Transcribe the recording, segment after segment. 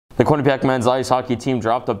The Quinnipiac men's ice hockey team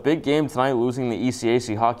dropped a big game tonight, losing the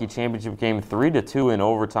ECAC Hockey Championship game 3-2 in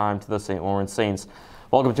overtime to the St. Lawrence Saints.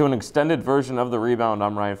 Welcome to an extended version of The Rebound.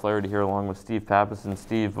 I'm Ryan Flaherty here along with Steve Pappas. And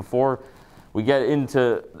Steve, before we get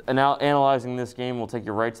into analyzing this game, we'll take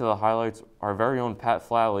you right to the highlights. Our very own Pat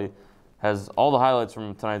Flatley has all the highlights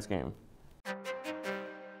from tonight's game.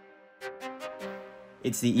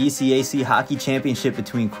 It's the ECAC Hockey Championship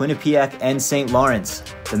between Quinnipiac and St. Lawrence.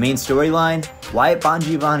 The main storyline, Wyatt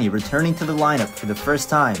Bongiovanni returning to the lineup for the first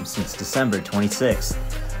time since December 26th.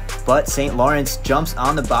 But St. Lawrence jumps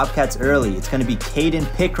on the Bobcats early. It's going to be Caden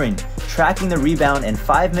Pickren tracking the rebound, and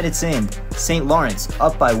 5 minutes in, St. Lawrence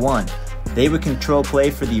up by 1. They would control play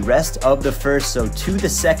for the rest of the first, so to the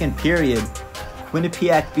second period,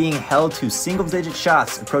 Quinnipiac being held to single-digit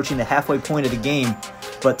shots approaching the halfway point of the game.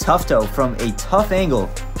 But Tufto, from a tough angle,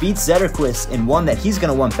 beats Zetterquist in one that he's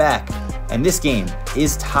going to want back. And this game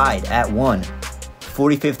is tied at 1.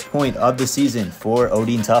 45th point of the season for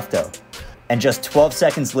Odin Tufto. And just 12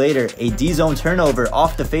 seconds later, a D-zone turnover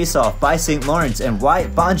off the faceoff by St. Lawrence, and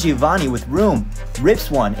Wyatt Bongiovanni with room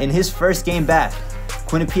rips one in his first game back.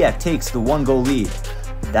 Quinnipiac takes the 1-goal lead.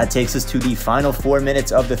 That takes us to the final 4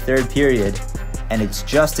 minutes of the third period. And it's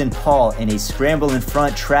Justin Paul in a scramble in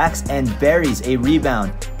front, tracks and buries a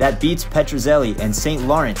rebound that beats Petrozelli, and St.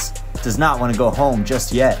 Lawrence does not want to go home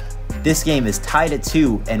just yet. This game is tied at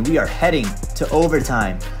 2, and we are heading to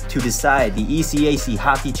overtime to decide the ECAC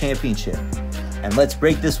Hockey Championship. And let's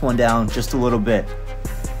break this one down just a little bit.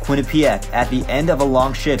 Quinnipiac, at the end of a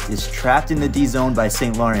long shift, is trapped in the D zone by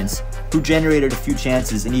St. Lawrence, who generated a few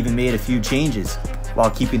chances and even made a few changes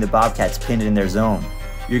while keeping the Bobcats pinned in their zone.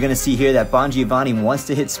 You're going to see here that Bongiovanni wants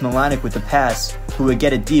to hit Smolanic with the pass, who would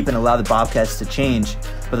get it deep and allow the Bobcats to change,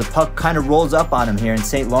 but the puck kind of rolls up on him here, and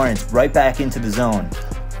St. Lawrence right back into the zone.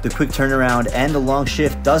 The quick turnaround and the long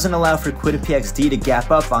shift doesn't allow for Quinnipiac's D to gap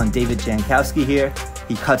up on David Jankowski here.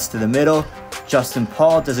 He cuts to the middle. Justin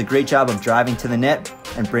Paul does a great job of driving to the net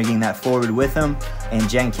and bringing that forward with him, and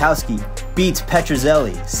Jankowski beats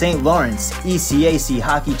Petrozelli. St. Lawrence, ECAC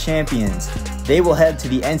hockey champions. They will head to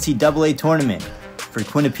the NCAA tournament. For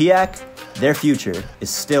Quinnipiac, their future is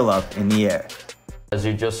still up in the air. As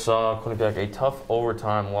you just saw, Quinnipiac a tough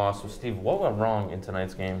overtime loss. So Steve, what went wrong in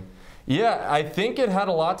tonight's game? Yeah, I think it had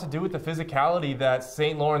a lot to do with the physicality that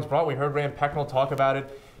St. Lawrence brought. We heard Rand Pecknell talk about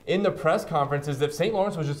it in the press conference, is that St.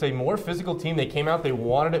 Lawrence was just a more physical team. They came out, they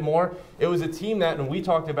wanted it more. It was a team that, and we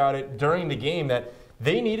talked about it during the game, that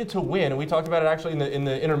they needed to win, and we talked about it actually in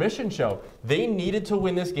the intermission show. They needed to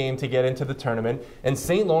win this game to get into the tournament, and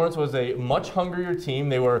St. Lawrence was a much hungrier team.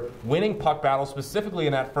 They were winning puck battles, specifically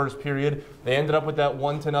in that first period. They ended up with that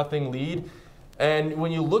 1-0 lead. And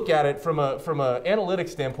when you look at it from a analytics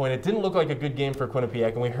standpoint, it didn't look like a good game for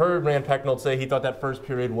Quinnipiac. And we heard Rand Pecknold say he thought that first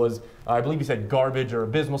period was, I believe he said garbage or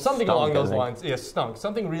abysmal, something along those lines. Yeah, stunk,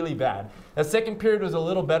 something really bad. That second period was a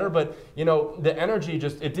little better, but you know, the energy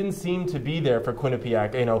just, it didn't seem to be there for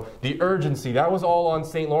Quinnipiac. You know, the urgency, that was all on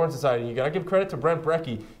St. Lawrence's side. And you got to give credit to Brent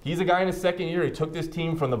Brecky. He's a guy in his second year. He took this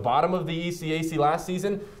team from the bottom of the ECAC last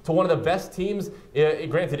season to one of the best teams,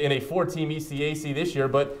 granted in a 4-team ECAC this year,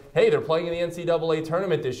 but hey, they're playing in the NCAA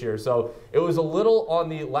tournament this year. So it was a little on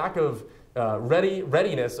the lack of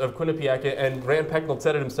readiness of Quinnipiac, and Rand Pecknold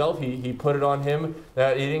said it himself. He put it on him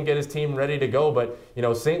that he didn't get his team ready to go. But you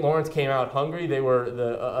know, St. Lawrence came out hungry. They were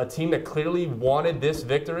a team that clearly wanted this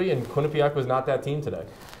victory, and Quinnipiac was not that team today.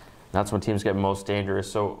 That's when teams get most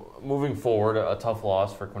dangerous. So moving forward, a tough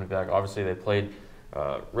loss for Quinnipiac. Obviously, they played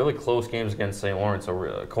really close games against St. Lawrence,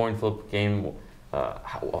 a coin flip game.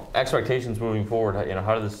 Expectations moving forward, you know,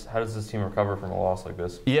 how does this team recover from a loss like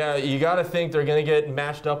this? Yeah, you got to think they're going to get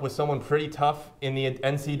matched up with someone pretty tough in the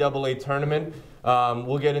NCAA tournament.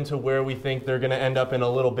 We'll get into where we think they're going to end up in a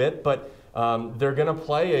little bit, but they're going to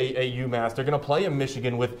play a UMass. They're going to play a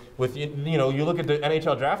Michigan with you know, you look at the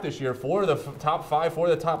NHL draft this year, 4 of the top 5, 4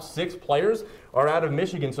 of the top 6 players are out of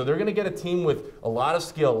Michigan. So they're going to get a team with a lot of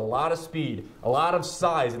skill, a lot of speed, a lot of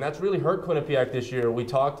size, and that's really hurt Quinnipiac this year. We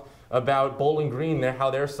talked about Bowling Green, how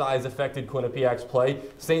their size affected Quinnipiac's play.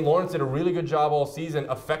 St. Lawrence did a really good job all season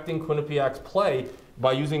affecting Quinnipiac's play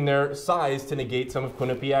by using their size to negate some of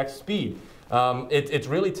Quinnipiac's speed. It's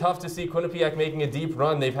really tough to see Quinnipiac making a deep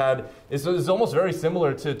run. They've had, it's almost very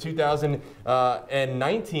similar to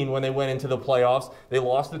 2019 when they went into the playoffs. They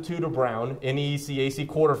lost the 2 to Brown in the ECAC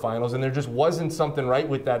quarterfinals, and there just wasn't something right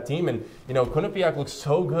with that team. And you know, Quinnipiac looks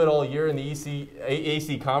so good all year in the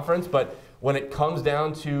ECAC conference, but when it comes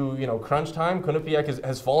down to, you know, crunch time, Quinnipiac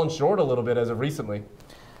has fallen short a little bit as of recently.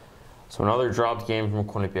 So another dropped game from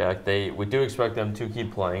Quinnipiac. We do expect them to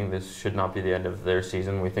keep playing. This should not be the end of their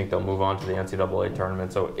season. We think they'll move on to the NCAA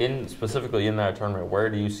tournament. So specifically in that tournament, where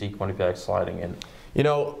do you see Quinnipiac sliding in? You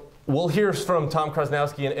know, we'll hear from Tom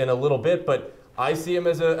Krosnowski in a little bit, but I see him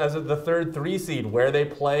as the third 3 seed. Where they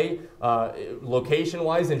play,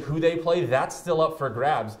 location-wise, and who they play, that's still up for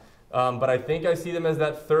grabs. But I think I see them as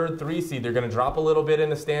that third 3 seed. They're going to drop a little bit in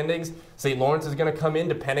the standings. St. Lawrence is going to come in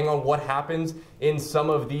depending on what happens in some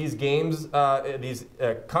of these games. These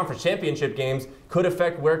conference championship games could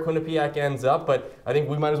affect where Quinnipiac ends up. But I think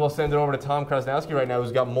we might as well send it over to Tom Krosnowski right now,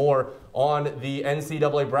 who's got more on the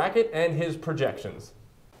NCAA bracket and his projections.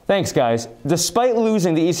 Thanks, guys. Despite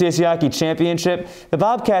losing the ECAC Hockey Championship, the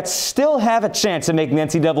Bobcats still have a chance of making the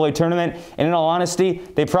NCAA tournament, and in all honesty,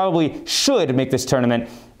 they probably should make this tournament.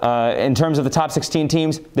 In terms of the top 16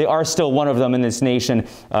 teams, they are still one of them in this nation,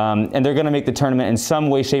 and they're going to make the tournament in some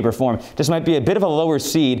way, shape, or form. Just might be a bit of a lower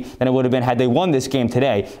seed than it would have been had they won this game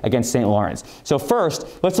today against St. Lawrence. So first,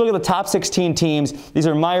 let's look at the top 16 teams. These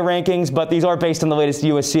are my rankings, but these are based on the latest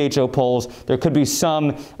USCHO polls. There could be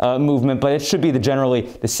some movement, but it should be generally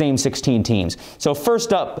the same 16 teams. So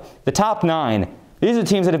first up, the top 9. These are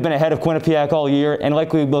teams that have been ahead of Quinnipiac all year and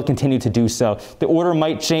likely will continue to do so. The order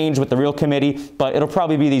might change with the real committee, but it'll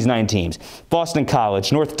probably be these 9 teams. Boston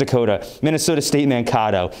College, North Dakota, Minnesota State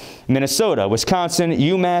Mankato, Minnesota, Wisconsin,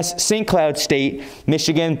 UMass, St. Cloud State,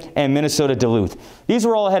 Michigan, and Minnesota Duluth. These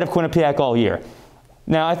were all ahead of Quinnipiac all year.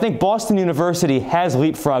 Now, I think Boston University has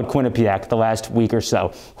leapfrogged Quinnipiac the last week or so.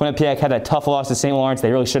 Quinnipiac had that tough loss to St. Lawrence.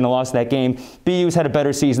 They really shouldn't have lost that game. BU's had a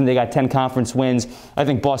better season. They got 10 conference wins. I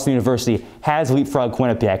think Boston University has leapfrogged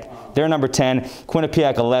Quinnipiac. They're number 10,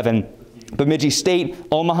 Quinnipiac 11. Bemidji State,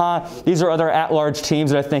 Omaha, these are other at-large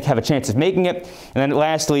teams that I think have a chance of making it. And then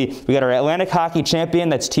lastly, we got our Atlantic Hockey champion,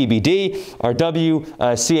 that's TBD. Our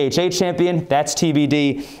WCHA champion, that's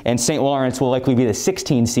TBD. And St. Lawrence will likely be the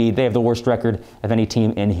 16 seed. They have the worst record of any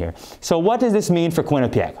team in here. So what does this mean for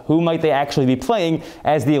Quinnipiac? Who might they actually be playing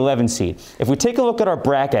as the 11 seed? If we take a look at our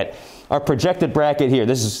bracket, our projected bracket here,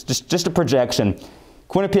 this is just a projection.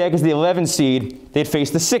 Quinnipiac is the 11 seed. They'd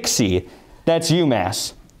face the 6 seed. That's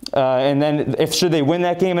UMass. And then should they win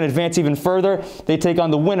that game and advance even further, they take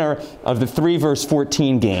on the winner of the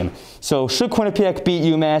 3-14 game. So should Quinnipiac beat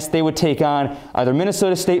UMass, they would take on either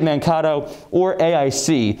Minnesota State Mankato or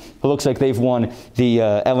AIC, who looks like they've won the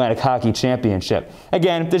Atlantic Hockey Championship.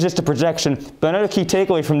 Again, there's just a projection, but another key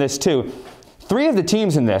takeaway from this too, 3 of the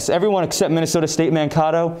teams in this, everyone except Minnesota State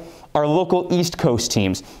Mankato, are local East Coast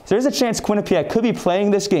teams. So there's a chance Quinnipiac could be playing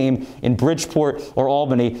this game in Bridgeport or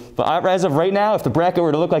Albany. But as of right now, if the bracket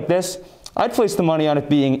were to look like this, I'd place the money on it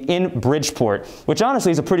being in Bridgeport, which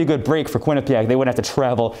honestly is a pretty good break for Quinnipiac. They wouldn't have to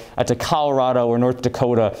travel to Colorado or North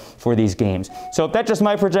Dakota for these games. So that's just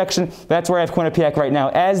my projection. That's where I have Quinnipiac right now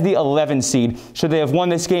as the 11 seed. Should they have won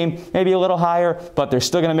this game, maybe a little higher, but they're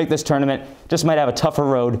still going to make this tournament. Just might have a tougher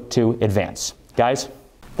road to advance. Guys?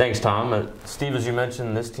 Thanks, Tom. Steve, as you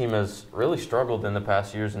mentioned, this team has really struggled in the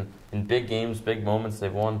past years in big games, big moments.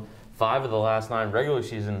 They've won 5 of the last 9 regular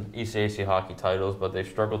season ECAC hockey titles, but they've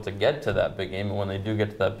struggled to get to that big game. And when they do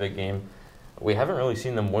get to that big game, we haven't really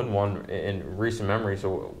seen them win one in recent memory.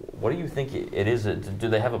 So what do you think it is? Do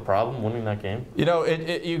they have a problem winning that game? You know,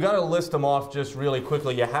 you got to list them off just really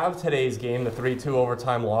quickly. You have today's game, the 3-2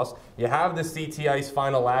 overtime loss. You have the CT Ice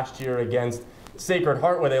final last year against Sacred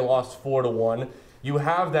Heart where they lost 4-1. You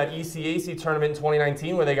have that ECAC tournament in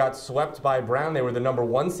 2019 where they got swept by Brown. They were the number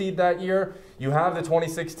 1 seed that year. You have the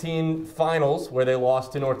 2016 finals where they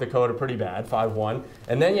lost to North Dakota pretty bad, 5-1.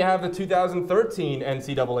 And then you have the 2013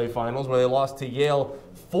 NCAA finals where they lost to Yale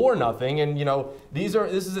 4-0. And, you know, this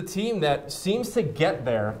is a team that seems to get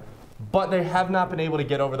there, but they have not been able to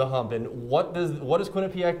get over the hump. And what does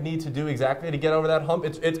Quinnipiac need to do exactly to get over that hump?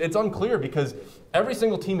 It's unclear because every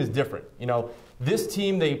single team is different. You know, this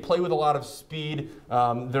team, they play with a lot of speed.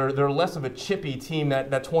 They're less of a chippy team.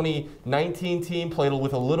 That 2019 team played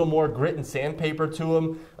with a little more grit and sandpaper to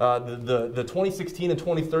them. The 2016 and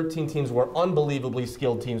 2013 teams were unbelievably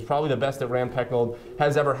skilled teams, probably the best that Rand Pecknold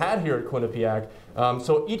has ever had here at Quinnipiac.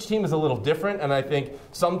 So each team is a little different, and I think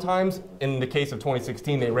sometimes, in the case of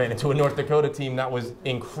 2016, they ran into a North Dakota team that was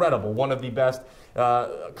incredible, one of the best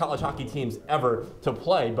college hockey teams ever to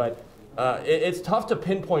play. But it's tough to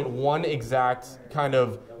pinpoint one exact kind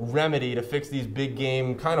of remedy to fix these big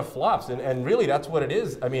game kind of flops, and really that's what it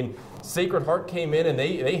is. I mean, Sacred Heart came in and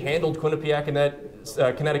they handled Quinnipiac in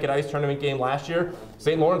that Connecticut Ice tournament game last year.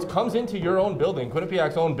 St. Lawrence comes into your own building,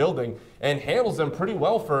 Quinnipiac's own building, and handles them pretty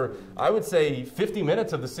well for, I would say, 50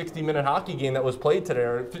 minutes of the 60-minute hockey game that was played today,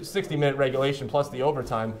 or 60-minute regulation plus the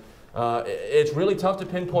overtime. It's really tough to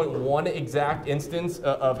pinpoint one exact instance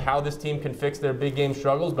of how this team can fix their big game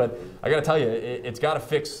struggles, but I got to tell you, it's got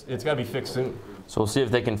to be fixed soon. So we'll see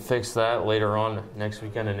if they can fix that later on next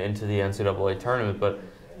weekend and into the NCAA tournament. But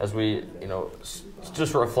as we,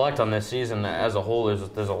 just reflect on this season as a whole,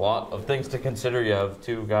 there's a lot of things to consider. You have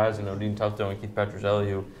two guys, Dean Tufto and Keith Petrozelli,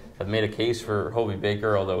 who have made a case for Hobie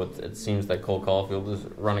Baker, although it seems that Cole Caulfield is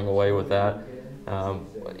running away with that.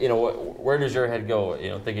 Where does your head go,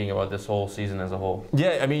 thinking about this whole season as a whole?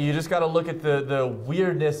 Yeah, I mean, you just got to look at the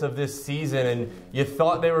weirdness of this season, and you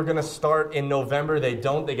thought they were going to start in November. They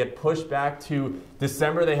don't. They get pushed back to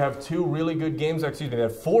December. They have two really good games. They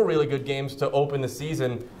have 4 really good games to open the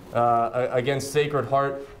season against Sacred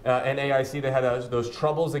Heart and AIC. They had those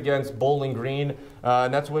troubles against Bowling Green,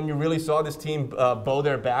 and that's when you really saw this team bow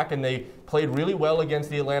their back, and they played really well against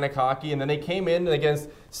the Atlantic Hockey, and then they came in against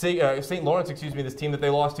St. Lawrence, this team that they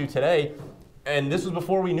lost to today. And this was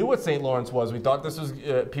before we knew what St. Lawrence was. We thought this was,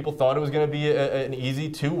 people thought it was going to be an easy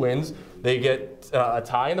 2 wins. They get a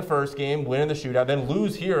tie in the first game, win in the shootout, then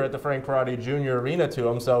lose here at the Frank Perotti Jr. Arena to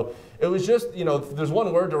them. So it was just, if there's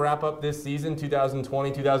one word to wrap up this season,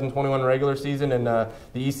 2020-2021 regular season, and the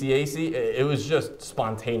ECAC, it was just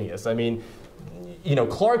spontaneous. I mean,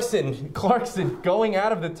 Clarkson going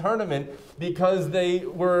out of the tournament because they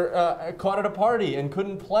were caught at a party and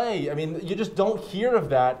couldn't play. I mean, you just don't hear of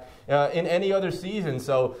that in any other season.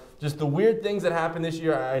 So just the weird things that happened this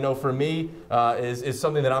year, I know for me, is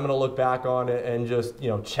something that I'm going to look back on and just,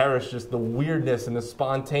 cherish just the weirdness and the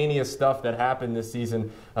spontaneous stuff that happened this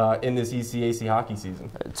season in this ECAC hockey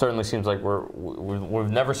season. It certainly seems like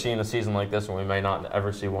we've never seen a season like this, and we may not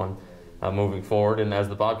ever see one moving forward. And as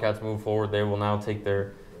the Bobcats move forward, they will now take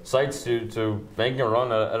their sights to making a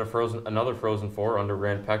run at another Frozen Four under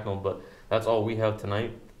Rand Pecknold. But that's all we have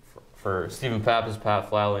tonight. For Stephen Pappas, Pat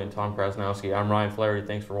Flatley, and Tom Krosnowski, I'm Ryan Flaherty.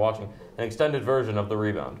 Thanks for watching an extended version of The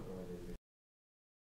Rebound.